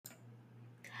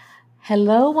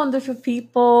Hello, wonderful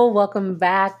people. Welcome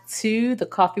back to the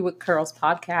Coffee with Curls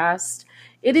podcast.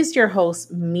 It is your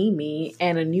host, Mimi,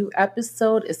 and a new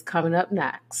episode is coming up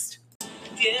next.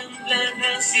 Tiemblan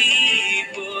así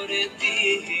por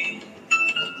ti.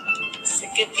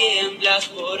 Sé que tiemblas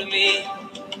por mí.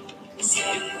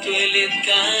 Siento el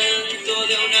encanto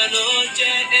de una noche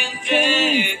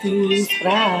entre tus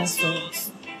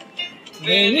brazos.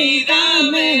 Ven y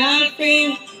dame al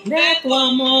fin de tu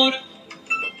amor,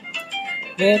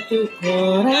 de tu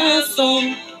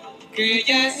corazón, que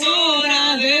ya es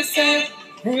hora de ser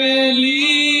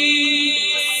feliz.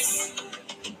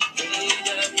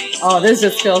 Oh, this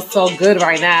just feels so good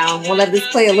right now. We'll let this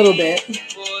play a little bit.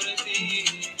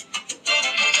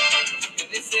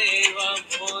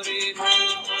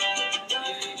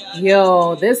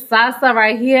 Yo, this salsa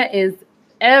right here is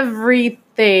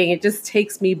everything. It just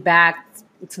takes me back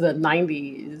to the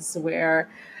 90s where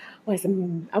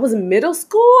I was in middle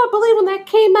school, I believe, when that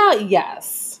came out.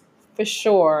 Yes, for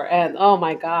sure. And oh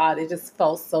my God, it just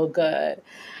felt so good.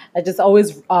 I just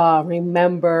always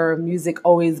remember music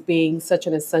always being such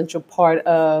an essential part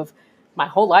of my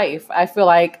whole life. I feel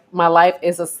like my life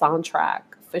is a soundtrack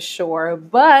for sure.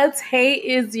 But hey,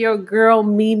 is your girl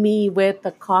Mimi with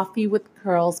the Coffee with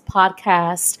Curls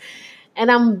podcast.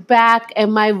 And I'm back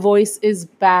and my voice is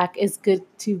back. It's good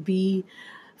to be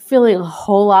feeling a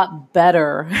whole lot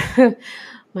better.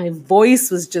 My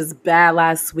voice was just bad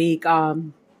last week.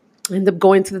 Ended up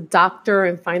going to the doctor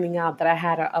and finding out that I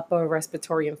had an upper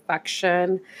respiratory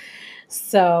infection.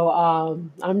 So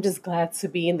I'm just glad to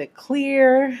be in the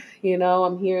clear.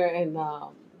 I'm here and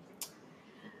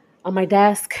on my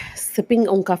desk sipping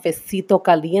un cafecito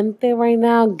caliente right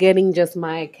now, getting just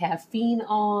my caffeine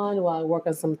on while I work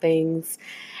on some things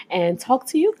and talk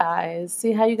to you guys,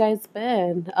 see how you guys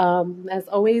been. As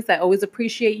always, I always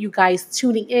appreciate you guys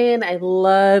tuning in. I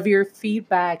love your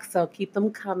feedback, so keep them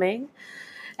coming.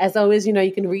 As always,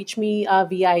 you can reach me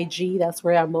via IG. That's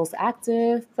where I'm most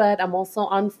active. But I'm also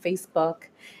on Facebook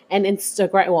and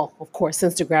Instagram. Well, of course,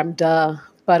 Instagram, duh.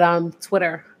 But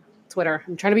Twitter. Twitter.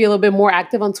 I'm trying to be a little bit more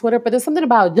active on Twitter. But there's something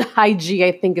about IG.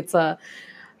 I think it's a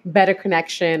better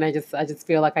connection. I just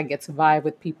feel like I get to vibe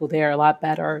with people there a lot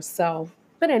better. So,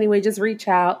 but anyway, just reach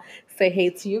out, say hey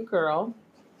to your girl.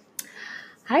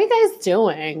 How you guys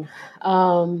doing?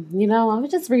 I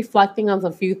was just reflecting on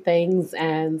a few things,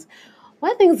 and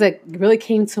one of the things that really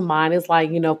came to mind is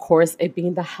like, of course, it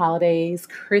being the holidays.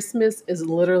 Christmas is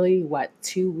literally what,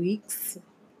 2 weeks,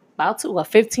 about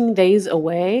 15 days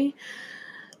away.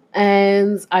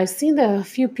 And I've seen a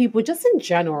few people just in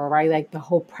general, right? Like the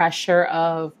whole pressure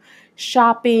of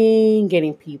shopping,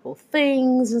 getting people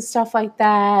things and stuff like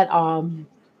that.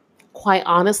 Quite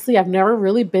honestly, I've never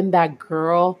really been that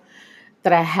girl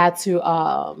that I had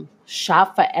to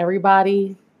shop for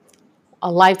everybody.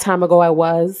 A lifetime ago, I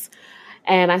was.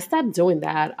 And I stopped doing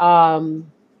that.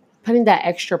 Putting that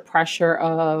extra pressure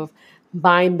of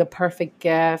buying the perfect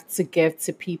gift to give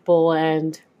to people.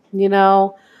 And, you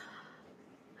know,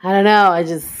 I don't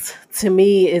know. To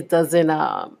me, it doesn't,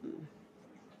 I'd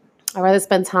rather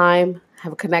spend time,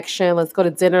 have a connection. Let's go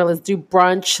to dinner. Let's do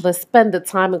brunch. Let's spend the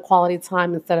time and quality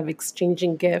time instead of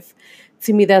exchanging gift.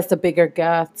 To me, that's the bigger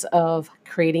gift of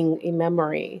creating a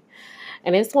memory.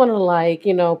 And I just want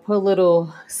to put a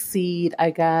little seed,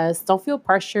 I guess. Don't feel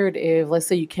pressured if, let's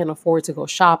say, you can't afford to go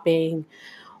shopping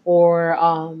or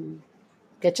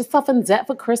get yourself in debt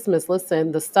for Christmas.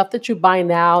 Listen, the stuff that you buy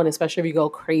now, and especially if you go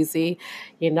crazy,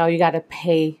 you got to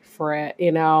pay for it,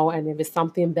 and if it's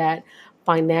something that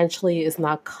financially is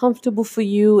not comfortable for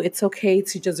you, it's okay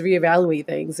to just reevaluate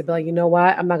things and be like, you know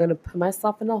what, I'm not going to put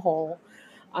myself in a hole.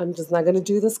 I'm just not going to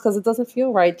do this because it doesn't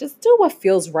feel right. Just do what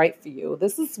feels right for you.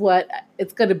 This is what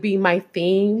it's going to be my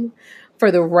theme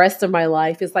for the rest of my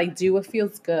life. It's like, do what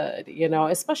feels good,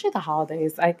 especially the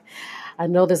holidays. I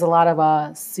know there's a lot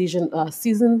of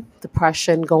season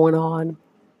depression going on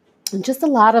and just a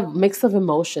lot of mix of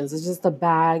emotions. It's just a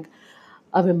bag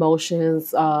of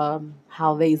emotions,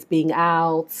 holidays being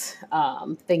out,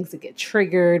 things that get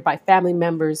triggered by family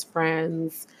members,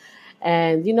 friends,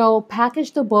 and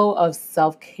package the bow of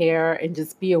self-care and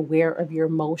just be aware of your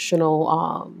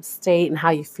emotional state and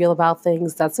how you feel about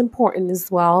things. That's important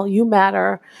as well. You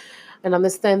matter, and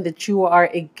understand that you are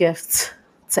a gift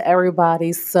to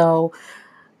everybody, so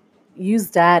use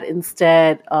that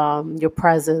instead. Your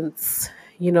presence,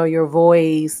 your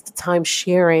voice, the time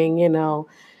sharing,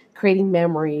 creating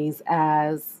memories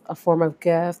as a form of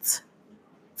gift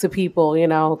to people,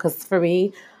 because for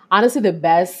me, honestly, the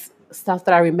best stuff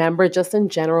that I remember just in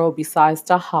general, besides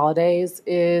the holidays,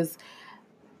 is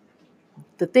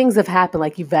the things have happened,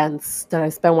 like events that I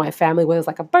spend with my family, whether it's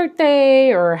like a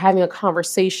birthday or having a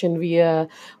conversation via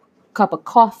cup of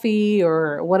coffee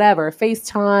or whatever,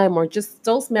 FaceTime, or just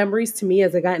those memories to me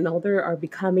as I gotten older are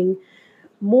becoming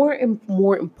more and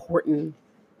more important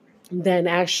than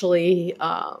actually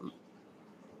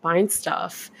buying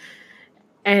stuff.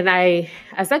 And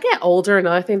as I get older,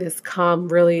 another thing that's come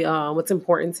really, what's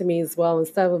important to me as well,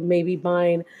 instead of maybe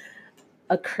buying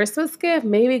a Christmas gift,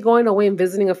 maybe going away and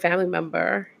visiting a family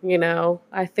member,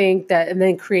 I think that, and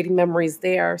then creating memories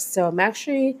there. So I'm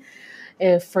actually,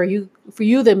 if for you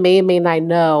that may not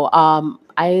know,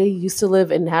 I used to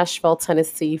live in Nashville,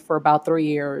 Tennessee for about 3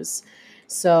 years.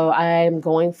 So I'm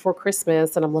going for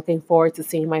Christmas and I'm looking forward to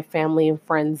seeing my family and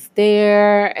friends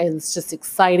there. And it's just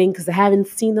exciting because I haven't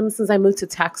seen them since I moved to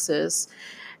Texas.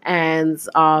 And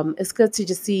it's good to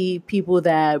just see people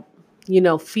that,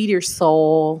 feed your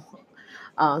soul,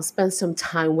 spend some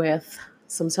time with.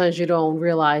 Sometimes you don't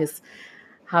realize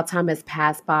how time has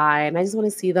passed by, and I just want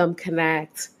to see them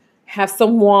connect, have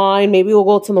some wine. Maybe we'll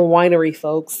go to the winery,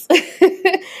 folks.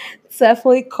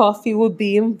 Definitely coffee will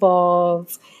be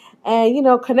involved.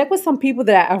 And connect with some people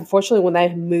that unfortunately when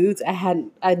I moved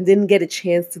I didn't get a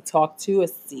chance to talk to or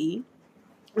see.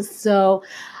 So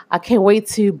I can't wait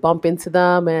to bump into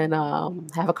them and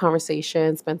have a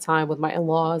conversation, spend time with my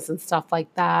in-laws and stuff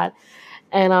like that,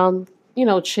 and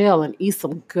chill and eat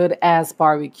some good ass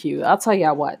barbecue. I'll tell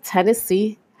you what,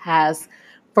 Tennessee has,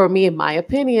 for me, in my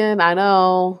opinion, I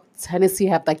know Tennessee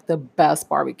have like the best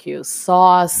barbecue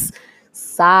sauce,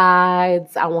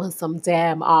 sides. I want some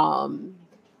damn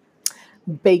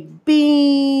baked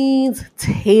beans,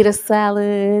 tater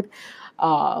salad,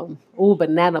 ooh,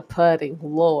 banana pudding.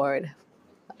 Lord,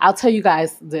 I'll tell you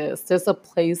guys this. There's a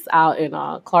place out in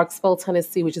Clarksville,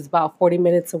 Tennessee, which is about 40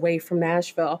 minutes away from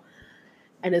Nashville,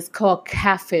 and it's called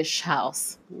Catfish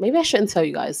House. Maybe I shouldn't tell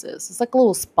you guys this. It's like a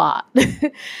little spot.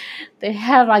 They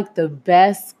have like the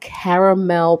best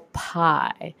caramel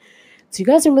pie. Do you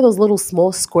guys remember those little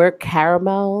small square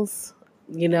caramels?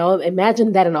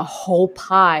 Imagine that in a whole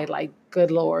pie. Like,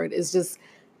 good Lord, it's just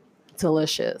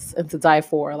delicious and to die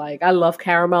for. Like, I love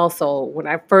caramel. So when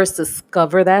I first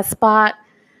discovered that spot,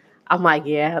 I'm like,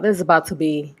 yeah, this is about to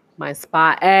be my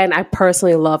spot. And I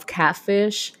personally love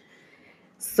catfish.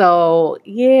 So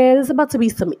yeah, there's about to be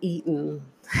some eating.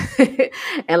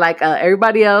 And like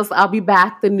everybody else, I'll be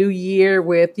back the new year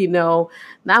with,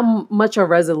 not much of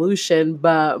resolution,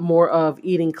 but more of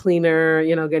eating cleaner,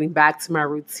 getting back to my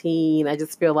routine. I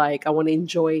just feel like I want to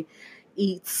enjoy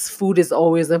eats. Food is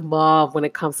always involved when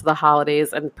it comes to the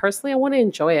holidays. And personally, I want to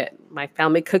enjoy it. My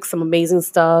family cooks some amazing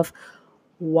stuff.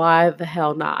 Why the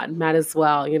hell not? Might as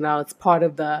well, it's part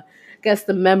of I guess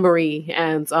the memory.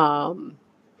 And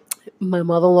my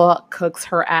mother-in-law cooks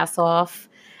her ass off,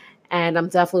 and I'm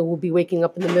definitely will be waking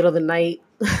up in the middle of the night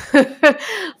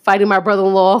fighting my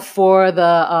brother-in-law for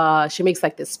the she makes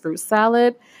like this fruit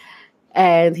salad,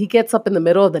 and he gets up in the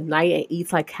middle of the night and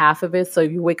eats like half of it. So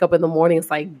if you wake up in the morning,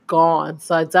 it's like gone.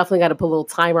 So I definitely got to put a little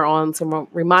timer on to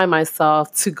remind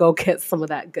myself to go get some of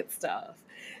that good stuff.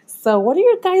 So what are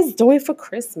you guys doing for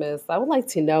Christmas? I would like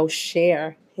to know.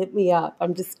 Share, hit me up.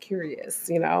 I'm just curious.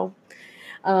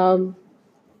 um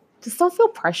just don't feel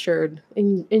pressured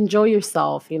and enjoy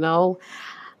yourself.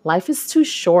 Life is too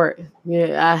short.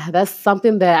 Yeah, that's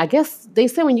something that I guess they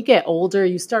say when you get older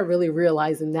you start really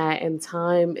realizing that, and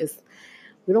time is,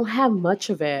 we don't have much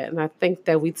of it. And I think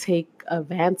that we take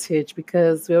advantage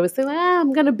because we always say like,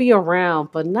 I'm gonna be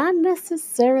around, but not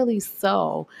necessarily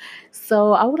so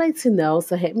I would like to know,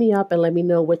 so hit me up and let me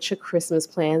know what your Christmas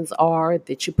plans are.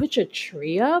 Did you put your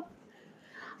tree up?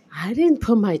 I didn't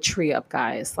put my tree up,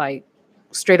 guys. Like,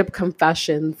 straight up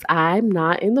confessions. I'm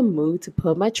not in the mood to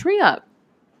put my tree up.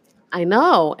 I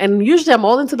know. And usually I'm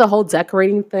all into the whole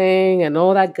decorating thing and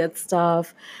all that good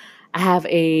stuff. I have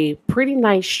a pretty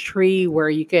nice tree where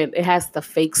it has the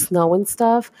fake snow and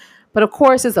stuff. But of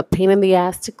course, it's a pain in the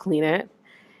ass to clean it.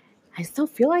 I still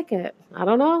feel like it. I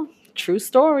don't know. True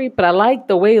story. But I like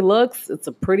the way it looks. It's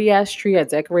a pretty ass tree. I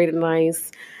decorated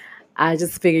nice. I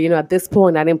just figured, at this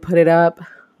point, I didn't put it up.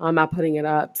 I'm not putting it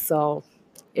up. So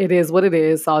it is what it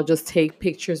is. I'll just take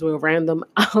pictures with random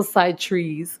outside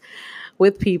trees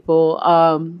with people.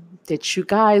 Did you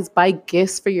guys buy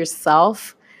gifts for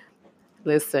yourself?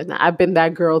 Listen, I've been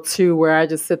that girl too, where I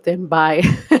just sit there and buy.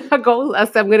 I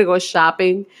said I'm gonna go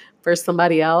shopping for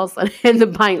somebody else and end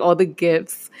up buying all the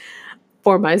gifts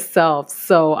for myself.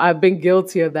 So I've been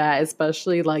guilty of that,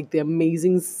 especially like the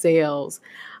amazing sales.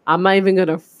 I'm not even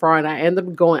gonna front. I ended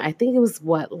up going, I think it was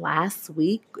what, last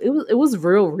week? It was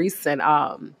real recent.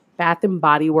 Bath and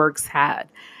Body Works had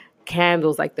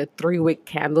candles, like the 3-wick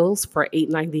candles for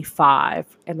 8.95,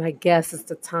 and I guess it's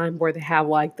the time where they have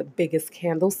like the biggest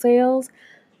candle sales.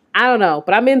 I don't know,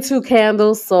 but I'm into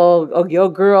candles, so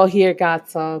your girl here got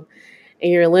some,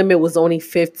 and your limit was only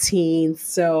 15.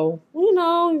 So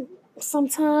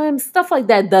sometimes stuff like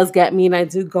that does get me, and I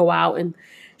do go out and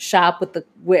shop with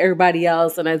everybody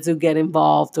else, and I do get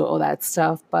involved with all that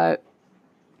stuff, but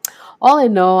all I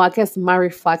know, I guess my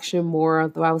reflection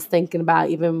more, though I was thinking about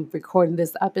even recording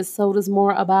this episode, is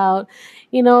more about,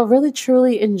 really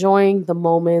truly enjoying the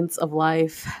moments of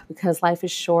life because life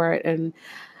is short, and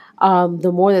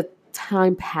the more that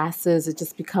time passes, it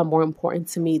just become more important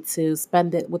to me to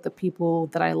spend it with the people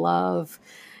that I love,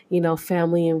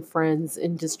 family and friends,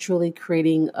 and just truly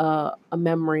creating a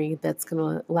memory that's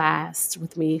going to last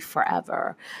with me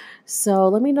forever. So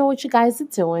let me know what you guys are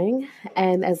doing.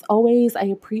 And as always, I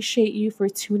appreciate you for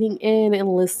tuning in and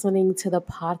listening to the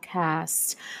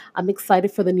podcast. I'm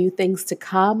excited for the new things to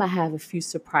come. I have a few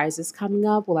surprises coming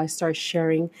up. Will I start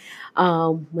sharing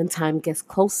when time gets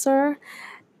closer?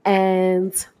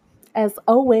 And as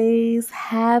always,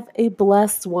 have a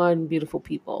blessed one, beautiful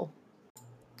people.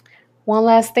 One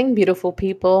last thing, beautiful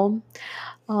people.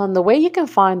 The way you can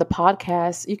find the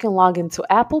podcast, you can log into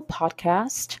Apple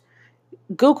Podcast,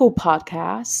 Google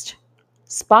Podcast,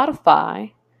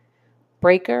 Spotify,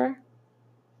 Breaker,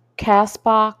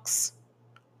 Castbox,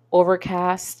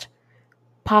 Overcast,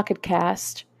 Pocket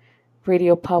Cast,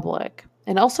 Radio Public.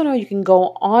 And also know you can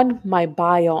go on my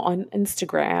bio on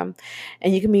Instagram,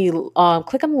 and you can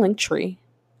click on the link tree,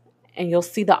 and you'll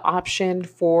see the option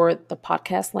for the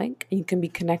podcast link, and you can be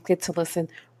connected to listen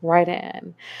right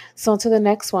in. So until the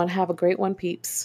next one, have a great one, peeps.